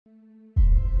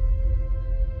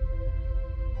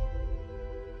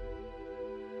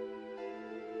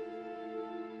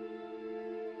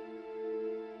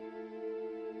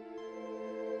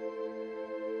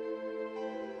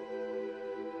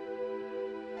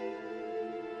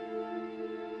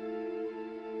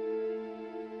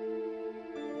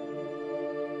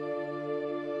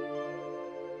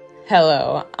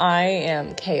Hello, I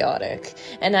am Chaotic,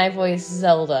 and I voice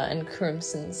Zelda in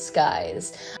Crimson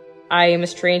Skies. I am a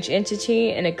strange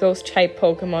entity and a ghost-type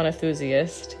Pokemon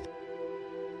enthusiast.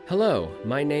 Hello,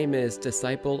 my name is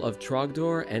Disciple of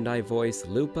Trogdor, and I voice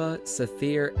Lupa,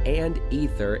 Saphir, and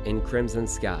Ether in Crimson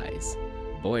Skies.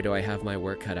 Boy, do I have my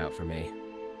work cut out for me.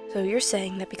 So you're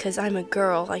saying that because I'm a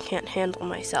girl, I can't handle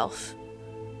myself.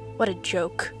 What a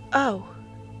joke. Oh,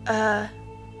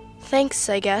 thanks,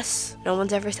 I guess. No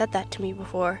one's ever said that to me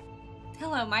before.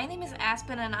 Hello, my name is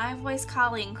Aspen, and I voice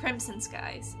Kali in Crimson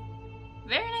Skies.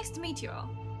 Very nice to meet you all.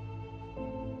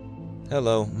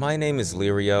 Hello, my name is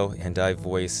Lirio, and I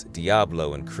voice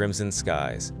Diablo in Crimson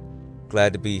Skies.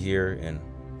 Glad to be here, and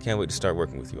can't wait to start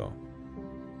working with you all.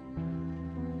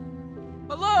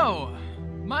 Hello,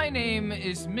 my name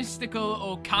is Mystical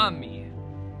Okami,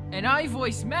 and I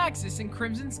voice Maxis in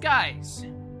Crimson Skies.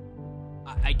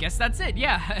 I guess that's it,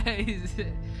 yeah.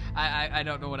 I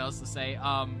don't know what else to say.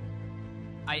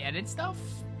 I edit stuff?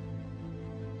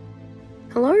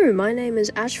 Hello, my name is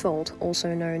Ashfold,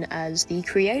 also known as the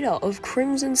creator of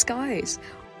Crimson Skies,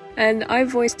 and I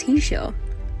voice Tisha.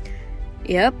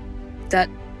 Yep,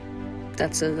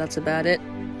 that's about it.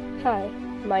 Hi,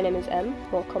 my name is M,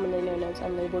 more commonly known as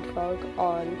Unlabeled Frog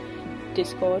on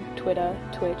Discord, Twitter,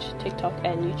 Twitch, TikTok,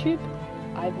 and YouTube.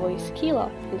 I voice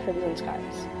Keela in Crimson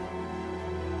Skies.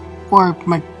 Or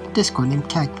my Discord name,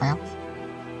 Cagcraft.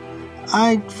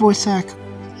 I voice act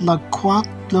Lacow,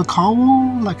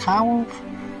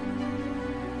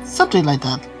 something like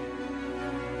that.